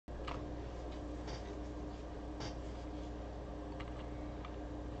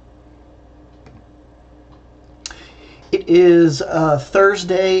It is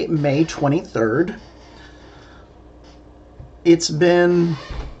Thursday, May 23rd. It's been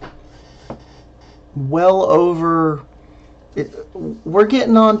well over. We're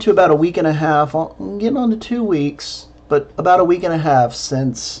getting on to about a week and a half. I'm getting on to 2 weeks, but about a week and a half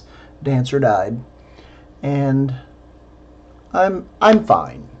since Dancer died, and I'm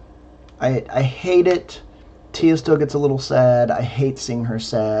fine. I hate it. Tia still gets a little sad. I hate seeing her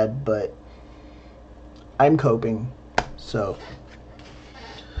sad, but I'm coping. So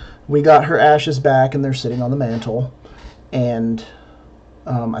we got her ashes back, and they're sitting on the mantle, and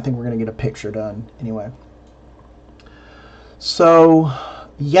I think we're gonna get a picture done anyway. So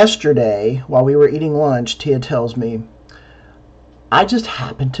yesterday, while we were eating lunch, Tia tells me, I just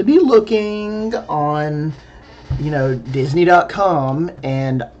happened to be looking on, Disney.com,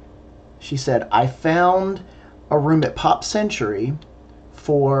 and she said, I found a room at Pop Century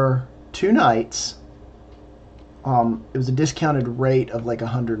for 2 nights. It was a discounted rate of like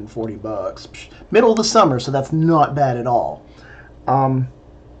 $140. Middle of the summer, so that's not bad at all.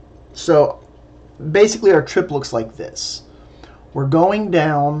 So basically our trip looks like this. We're going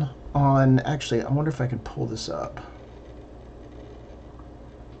down on, actually, I wonder if I can pull this up.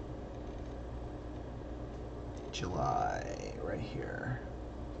 July, right here.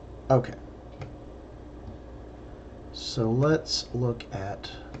 Okay. So let's look at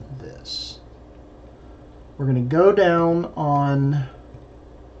this. We're going to go down on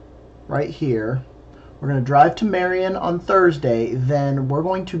right here. We're going to drive to Marion on Thursday. Then we're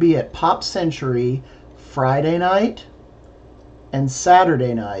going to be at Pop Century Friday night and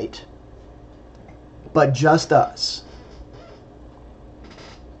Saturday night, but just us.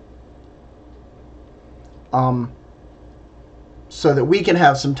 So that we can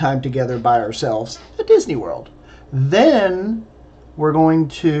have some time together by ourselves at Disney World. Then we're going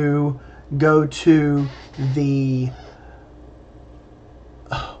to go to the,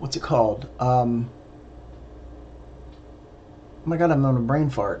 what's it called? Oh my God, I'm on a brain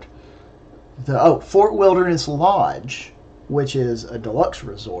fart. Fort Wilderness Lodge, which is a deluxe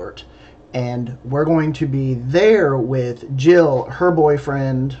resort. And we're going to be there with Jill, her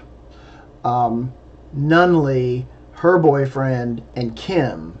boyfriend, Nunley, her boyfriend, and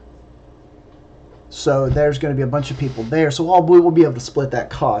Kim. So there's going to be a bunch of people there. So we will be able to split that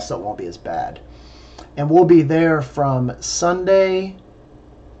cost, so it won't be as bad. And we'll be there from Sunday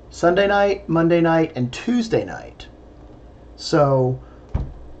night, Monday night, and Tuesday night. So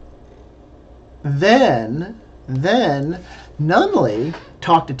then Nunley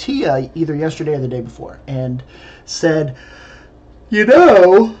talked to Tia either yesterday or the day before and said,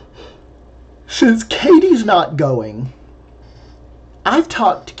 since Katie's not going, I've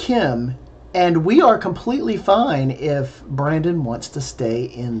talked to Kim, and we are completely fine if Brandon wants to stay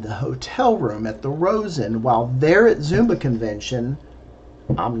in the hotel room at the Rosen while they're at Zumba convention.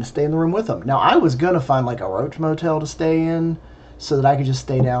 I'm going to stay in the room with them. Now, I was going to find like a Roach Motel to stay in so that I could just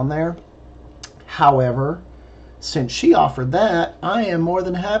stay down there. However, since she offered that, I am more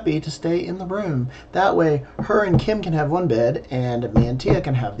than happy to stay in the room. That way, her and Kim can have one bed, and me and Tia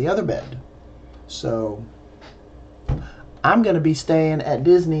can have the other bed. So I'm going to be staying at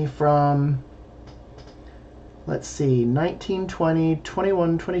Disney from, let's see, 19, 20,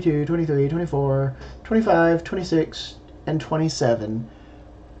 21, 22, 23, 24, 25, 26, and 27.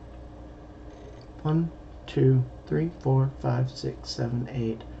 1, 2, 3, 4, 5, 6, 7,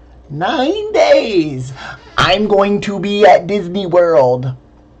 8, 9 days I'm going to be at Disney World.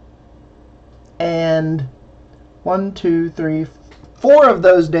 And 1, 2, 3, 4 of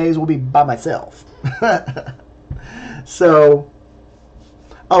those days will be by myself. So,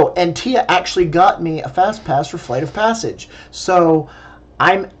 and Tia actually got me a fast pass for Flight of Passage. So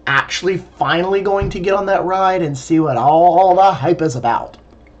I'm actually finally going to get on that ride and see what all the hype is about.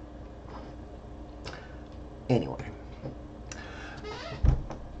 Anyway.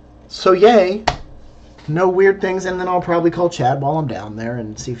 So yay. No weird things, and then I'll probably call Chad while I'm down there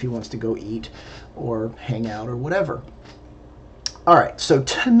and see if he wants to go eat or hang out or whatever. Alright, so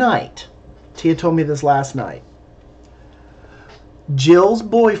tonight, Tia told me this last night, Jill's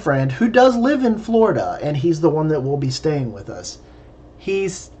boyfriend, who does live in Florida, and he's the one that will be staying with us, he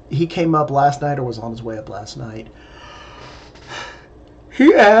came up last night, or was on his way up last night.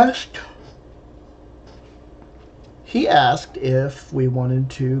 He asked if we wanted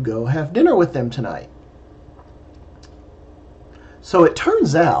to go have dinner with them tonight. So it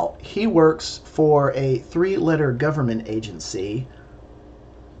turns out he works for a 3-letter government agency.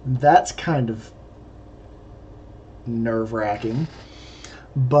 That's kind of nerve-wracking.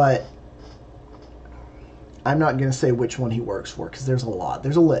 But I'm not going to say which one he works for because there's a lot.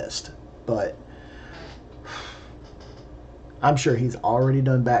 There's a list. But I'm sure he's already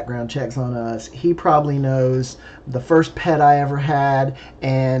done background checks on us. He probably knows the first pet I ever had,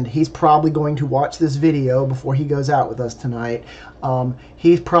 and he's probably going to watch this video before he goes out with us tonight.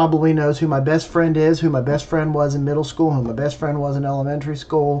 He probably knows who my best friend is, who my best friend was in middle school, who my best friend was in elementary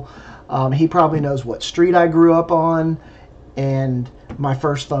school. He probably knows what street I grew up on, and my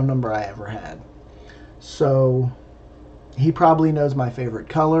first phone number I ever had. So he probably knows my favorite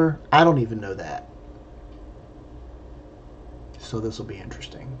color. I don't even know that. So this will be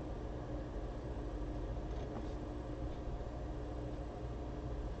interesting.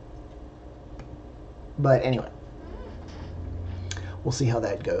 But anyway, we'll see how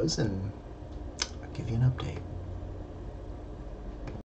that goes, and I'll give you an update.